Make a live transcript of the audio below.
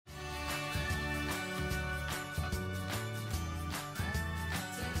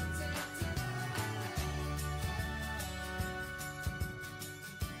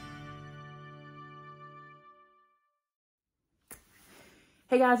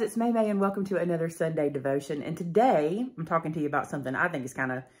Hey guys, it's Maymay and welcome to another Sunday devotion. And today I'm talking to you about something I think is kind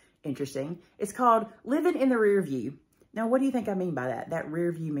of interesting. It's called living in the rear view. Now, what do you think I mean by that? That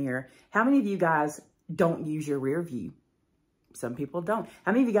rear view mirror. How many of you guys don't use your rear view? Some people don't.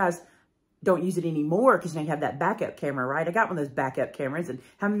 How many of you guys don't use it anymore because you have that backup camera, right? I got one of those backup cameras, and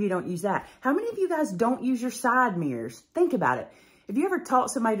how many of you don't use that? How many of you guys don't use your side mirrors? Think about it. If you ever taught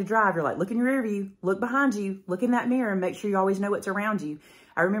somebody to drive, you're like, look in your rear view, look behind you, look in that mirror and make sure you always know what's around you.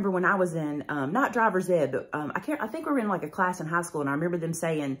 I remember when I was in, not driver's ed, but I think we were in like a class in high school, and I remember them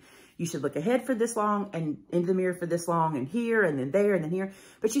saying, you should look ahead for this long and into the mirror for this long and here and then there and then here.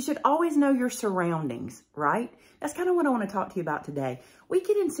 But you should always know your surroundings, right? That's kind of what I want to talk to you about today. We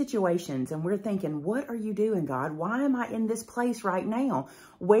get in situations and we're thinking, what are you doing, God? Why am I in this place right now?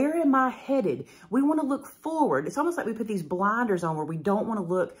 Where am I headed? We want to look forward. It's almost like we put these blinders on where we don't want to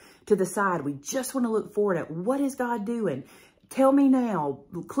look to the side. We just want to look forward at what is God doing? Tell me now,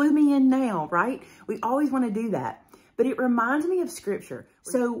 clue me in now, right? We always want to do that. But it reminds me of scripture.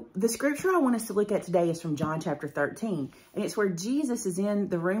 So the scripture I want us to look at today is from John chapter 13. And it's where Jesus is in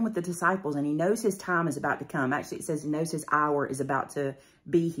the room with the disciples and he knows his time is about to come. Actually, it says he knows his hour is about to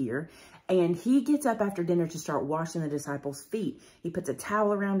be here. And he gets up after dinner to start washing the disciples' feet. He puts a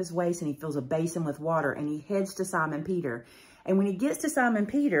towel around his waist and he fills a basin with water and he heads to Simon Peter. And when he gets to Simon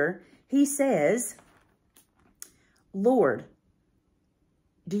Peter, he says, Lord,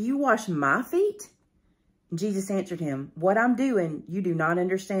 do you wash my feet? Jesus answered him, what I'm doing, you do not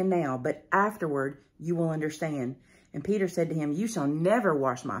understand now, but afterward you will understand. And Peter said to him, you shall never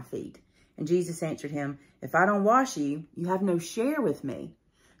wash my feet. And Jesus answered him, if I don't wash you, you have no share with me.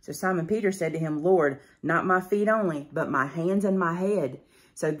 So Simon Peter said to him, Lord, not my feet only, but my hands and my head.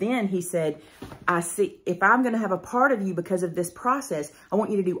 So then he said, I see, if I'm going to have a part of you because of this process, I want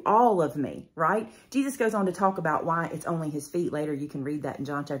you to do all of me, right? Jesus goes on to talk about why it's only his feet. Later, you can read that in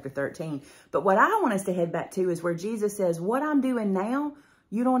John chapter 13. But what I want us to head back to is where Jesus says, what I'm doing now,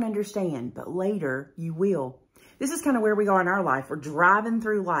 you don't understand, but later you will. This is kind of where we are in our life. We're driving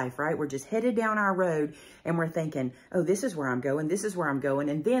through life, right? We're just headed down our road and we're thinking, oh, this is where I'm going. This is where I'm going.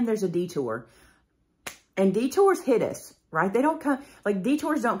 And then there's a detour. And detours hit us, right? They don't come, like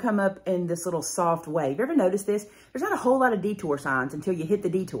detours don't come up in this little soft way. Have you ever noticed this? There's not a whole lot of detour signs until you hit the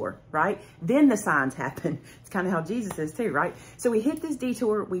detour, right? Then the signs happen. It's kind of how Jesus is too, right? So we hit this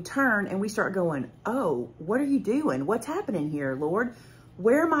detour, we turn and we start going, oh, what are you doing? What's happening here, Lord?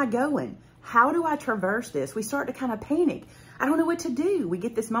 Where am I going? How do I traverse this? We start to kind of panic. I don't know what to do. We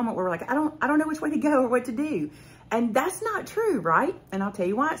get this moment where we're like, I don't know which way to go or what to do. And that's not true, right? And I'll tell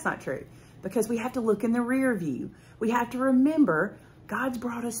you why it's not true. Because we have to look in the rear view. We have to remember God's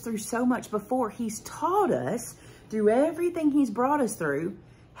brought us through so much before. He's taught us through everything he's brought us through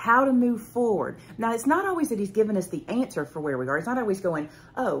how to move forward. Now, it's not always that he's given us the answer for where we are. It's not always going,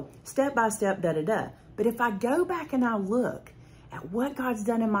 oh, step by step, da-da-da. But if I go back and I look at what God's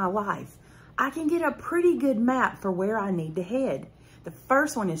done in my life, I can get a pretty good map for where I need to head. The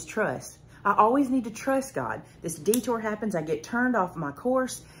first one is trust. I always need to trust God. This detour happens. I get turned off my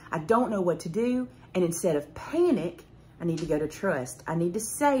course. I don't know what to do. And instead of panic, I need to go to trust. I need to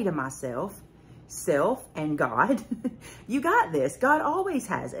say to myself, self and God, you got this. God always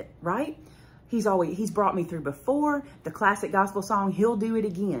has it, right? He's brought me through before. The classic gospel song, he'll do it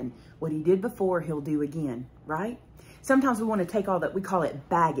again. What he did before, he'll do again, right? Sometimes we want to take all that, we call it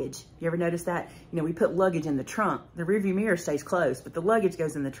baggage. You ever notice that? You know, we put luggage in the trunk. The rearview mirror stays closed, but the luggage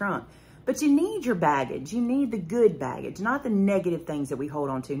goes in the trunk. But you need your baggage. You need the good baggage, not the negative things that we hold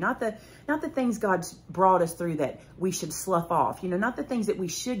on to, not the things God's brought us through that we should slough off, you know, not the things that we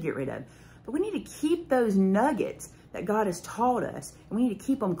should get rid of. But we need to keep those nuggets that God has taught us, and we need to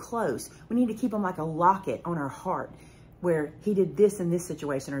keep them close. We need to keep them like a locket on our heart where he did this in this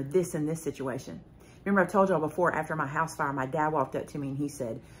situation or this in this situation. Remember, I told y'all before, after my house fire, my dad walked up to me and he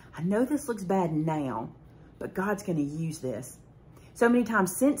said, I know this looks bad now, but God's going to use this. So many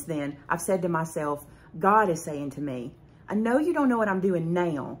times since then, I've said to myself, God is saying to me, I know you don't know what I'm doing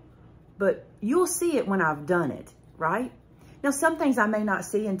now, but you'll see it when I've done it, right? Now, some things I may not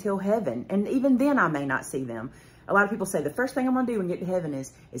see until heaven, and even then I may not see them. A lot of people say the first thing I'm going to do when I get to heaven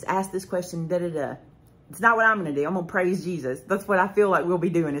is ask this question, da-da-da. It's not what I'm going to do. I'm going to praise Jesus. That's what I feel like we'll be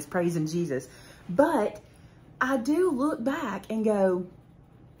doing is praising Jesus. But I do look back and go,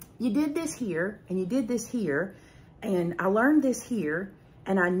 you did this here, and you did this here, and I learned this here,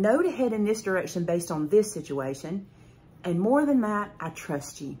 and I know to head in this direction based on this situation. And more than that, I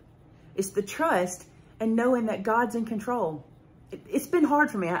trust you. It's the trust and knowing that God's in control. It's been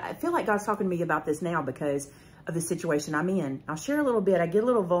hard for me. I feel like God's talking to me about this now because of the situation I'm in. I'll share a little bit. I get a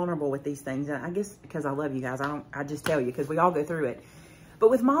little vulnerable with these things. And I guess because I love you guys, I just tell you because we all go through it. But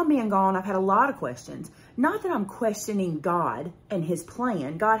with Mom being gone, I've had a lot of questions. Not that I'm questioning God and his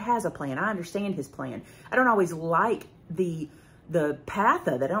plan. God has a plan. I understand his plan. I don't always like the path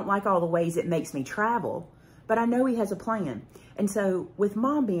of it. I don't like all the ways it makes me travel, but I know he has a plan. And so with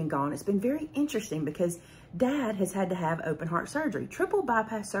Mom being gone, it's been very interesting because Dad has had to have open heart surgery, triple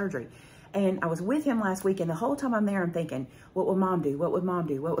bypass surgery. And I was with him last week, and the whole time I'm there, I'm thinking, what would Mom do? What would Mom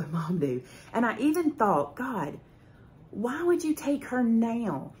do? What would Mom do? And I even thought, God, why would you take her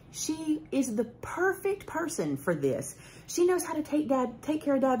now? She is the perfect person for this. She knows how to take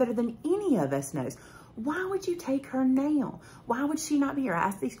care of Dad better than any of us knows. Why would you take her now? Why would she not be here? I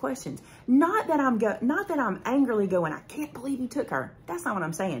ask these questions. Not that I'm angrily going, I can't believe you took her. That's not what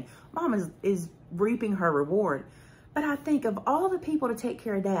I'm saying. Mom is reaping her reward. But I think of all the people to take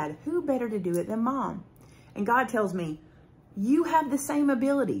care of Dad, who better to do it than Mom? And God tells me, you have the same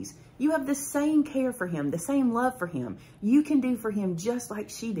abilities. You have the same care for him, the same love for him. You can do for him just like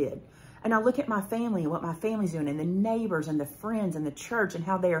she did. And I look at my family and what my family's doing, and the neighbors and the friends and the church, and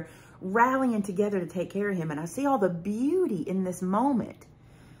how they're rallying together to take care of him. And I see all the beauty in this moment.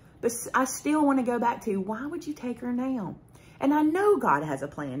 But I still want to go back to, why would you take her now? And I know God has a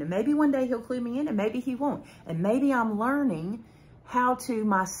plan, and maybe one day he'll clue me in, and maybe he won't. And maybe I'm learning how to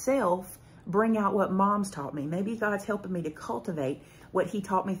myself bring out what Mom's taught me. Maybe God's helping me to cultivate what he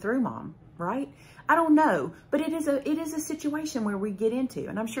taught me through Mom, right? I don't know, but it is a situation where we get into,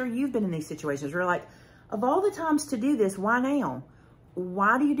 and I'm sure you've been in these situations where you're like, of all the times to do this, why now?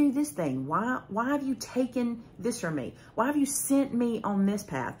 Why do you do this thing? Why have you taken this from me? Why have you sent me on this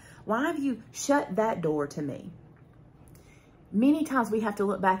path? Why have you shut that door to me? Many times we have to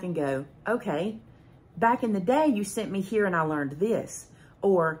look back and go, okay, back in the day you sent me here and I learned this.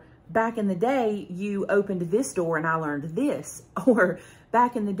 Or back in the day you opened this door and I learned this. Or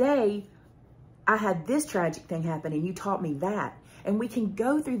back in the day I had this tragic thing happen and you taught me that. And we can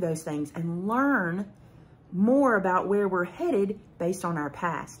go through those things and learn more about where we're headed based on our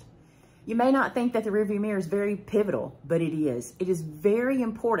past. You may not think that the rearview mirror is very pivotal, but it is. It is very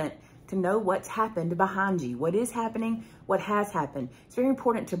important to know what's happened behind you, what is happening, what has happened. It's very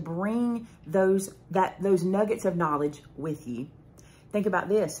important to bring those nuggets of knowledge with you. Think about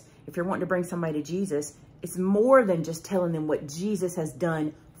this. If you're wanting to bring somebody to Jesus, it's more than just telling them what Jesus has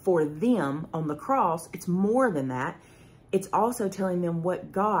done for them on the cross. It's more than that. It's also telling them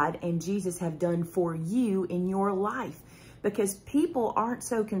what God and Jesus have done for you in your life. Because people aren't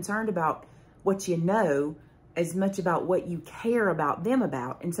so concerned about what you know as much about what you care about them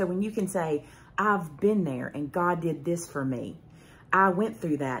about. And so when you can say, I've been there and God did this for me. I went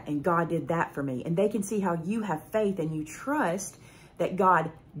through that and God did that for me. And they can see how you have faith and you trust that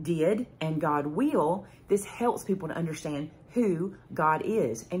God did and God will. This helps people to understand who God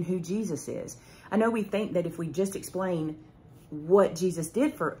is and who Jesus is. I know we think that if we just explain what Jesus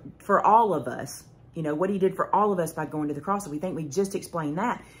did for all of us, you know, what he did for all of us by going to the cross, if we think we just explain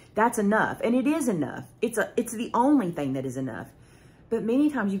that, that's enough. And it is enough. It's the only thing that is enough. But many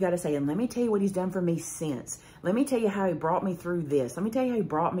times you got to say, and let me tell you what he's done for me since. Let me tell you how he brought me through this. Let me tell you how he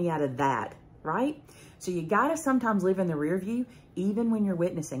brought me out of that, right? So you got to sometimes live in the rear view, even when you're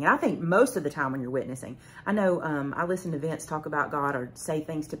witnessing. And I think most of the time when you're witnessing. I know I listen to Vince talk about God or say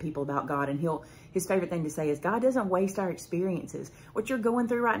things to people about God, and his favorite thing to say is, God doesn't waste our experiences. What you're going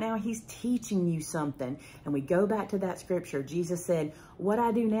through right now, he's teaching you something. And we go back to that scripture. Jesus said, what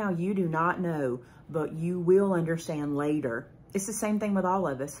I do now, you do not know, but you will understand later. It's the same thing with all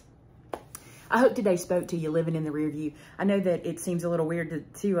of us. I hope today spoke to you living in the rear view. I know that it seems a little weird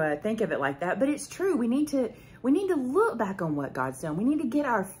to think of it like that, but it's true. We need to look back on what God's done. We need to get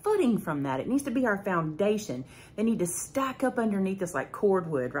our footing from that. It needs to be our foundation. They need to stack up underneath us like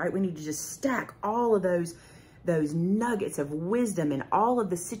cordwood, right? We need to just stack all of those nuggets of wisdom and all of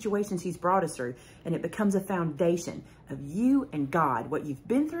the situations he's brought us through. And it becomes a foundation of you and God, what you've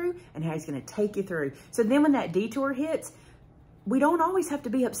been through and how he's going to take you through. So then when that detour hits, we don't always have to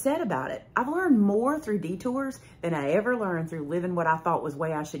be upset about it. I've learned more through detours than I ever learned through living what I thought was the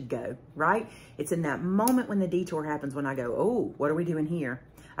way I should go, right? It's in that moment when the detour happens when I go, oh, what are we doing here?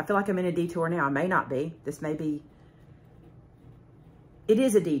 I feel like I'm in a detour now. I may not be. This may be. It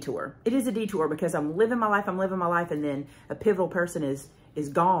is a detour. It is a detour because I'm living my life, and then a pivotal person is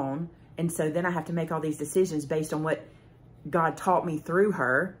gone. And so then I have to make all these decisions based on what God taught me through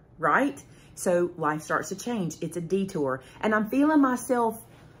her, right? So life starts to change. It's a detour. And I'm feeling myself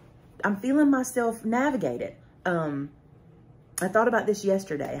navigate it. I thought about this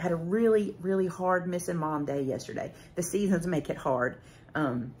yesterday. I had a really, really hard missing mom day yesterday. The seasons make it hard.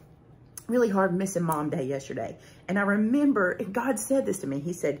 Really hard missing mom day yesterday. And I remember, and God said this to me.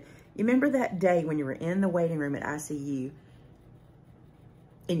 He said, you remember that day when you were in the waiting room at ICU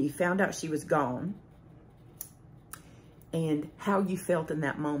and you found out she was gone, and how you felt in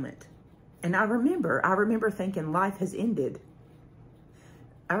that moment. And I remember thinking life has ended.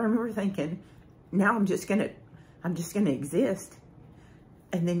 I remember thinking, now I'm just gonna exist.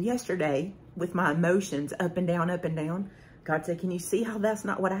 And then yesterday, with my emotions up and down, God said, can you see how that's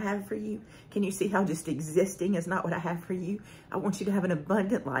not what I have for you? Can you see how just existing is not what I have for you? I want you to have an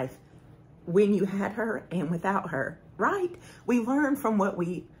abundant life when you had her and without her, right? We learn from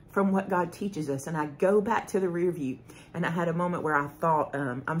what God teaches us. And I go back to the rear view, and I had a moment where I thought,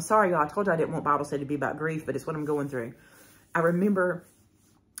 I'm sorry, y'all, I told you I didn't want Bible study to be about grief, but it's what I'm going through. I remember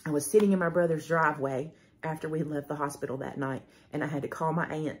I was sitting in my brother's driveway after we left the hospital that night, and I had to call my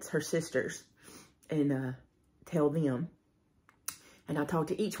aunts, her sisters, and tell them. And I talked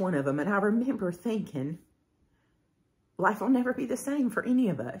to each one of them, and I remember thinking, life will never be the same for any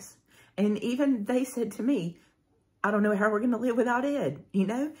of us. And even they said to me, I don't know how we're going to live without Ed, you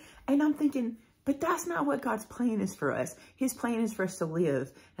know? And I'm thinking, but that's not what God's plan is for us. His plan is for us to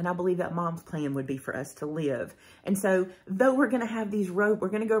live. And I believe that Mom's plan would be for us to live. And so, though we're going to have these we're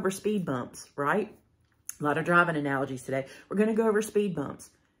going to go over speed bumps, right? A lot of driving analogies today. We're going to go over speed bumps.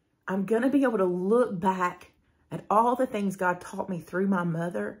 I'm going to be able to look back at all the things God taught me through my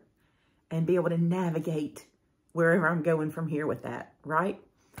mother and be able to navigate wherever I'm going from here with that, right?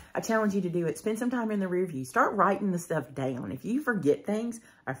 I challenge you to do it. Spend some time in the rear view. Start writing the stuff down. If you forget things,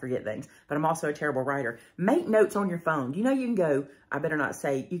 I forget things, but I'm also a terrible writer. Make notes on your phone. You know, you can go, I better not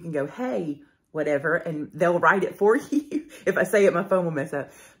say, you can go, hey, whatever, and they'll write it for you. If I say it, my phone will mess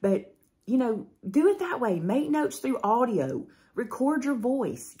up. But, you know, do it that way. Make notes through audio. Record your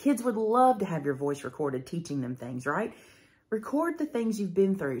voice. Kids would love to have your voice recorded, teaching them things, right? Record the things you've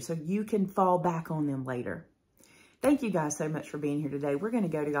been through so you can fall back on them later. Thank you guys so much for being here today. We're going to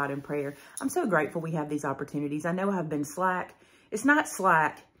go to God in prayer. I'm so grateful we have these opportunities. I know I've been slack. It's not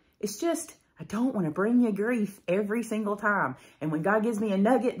slack. It's just, I don't want to bring you grief every single time. And when God gives me a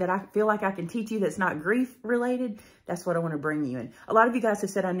nugget that I feel like I can teach you that's not grief related, that's what I want to bring you. And a lot of you guys have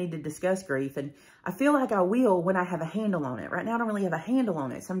said I need to discuss grief. And I feel like I will when I have a handle on it. Right now, I don't really have a handle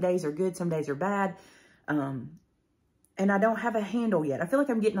on it. Some days are good. Some days are bad. And I don't have a handle yet. I feel like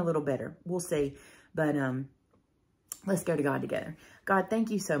I'm getting a little better. We'll see. But, let's go to God together. God, thank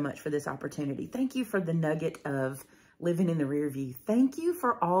you so much for this opportunity. Thank you for the nugget of living in the rear view. Thank you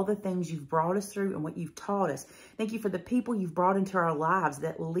for all the things you've brought us through and what you've taught us. Thank you for the people you've brought into our lives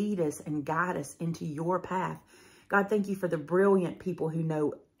that lead us and guide us into your path. God, thank you for the brilliant people who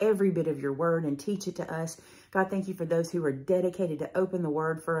know every bit of your word and teach it to us. God, thank you for those who are dedicated to open the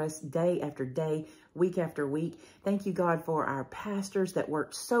word for us day after day, week after week. Thank you, God, for our pastors that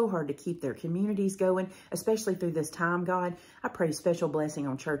work so hard to keep their communities going, especially through this time, God. I pray special blessing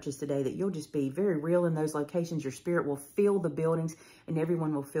on churches today, that you'll just be very real in those locations. Your spirit will fill the buildings and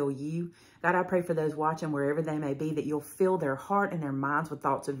everyone will feel you. God, I pray for those watching wherever they may be, that you'll fill their heart and their minds with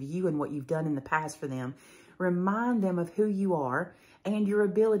thoughts of you and what you've done in the past for them. Remind them of who you are and your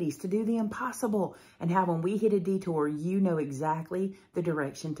abilities to do the impossible, and how when we hit a detour, you know exactly the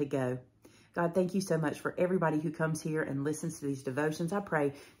direction to go. God, thank you so much for everybody who comes here and listens to these devotions. I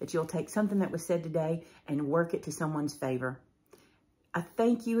pray that you'll take something that was said today and work it to someone's favor. I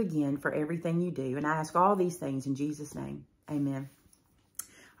thank you again for everything you do, and I ask all these things in Jesus' name. Amen.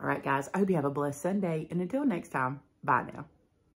 All right, guys, I hope you have a blessed Sunday, and until next time, bye now.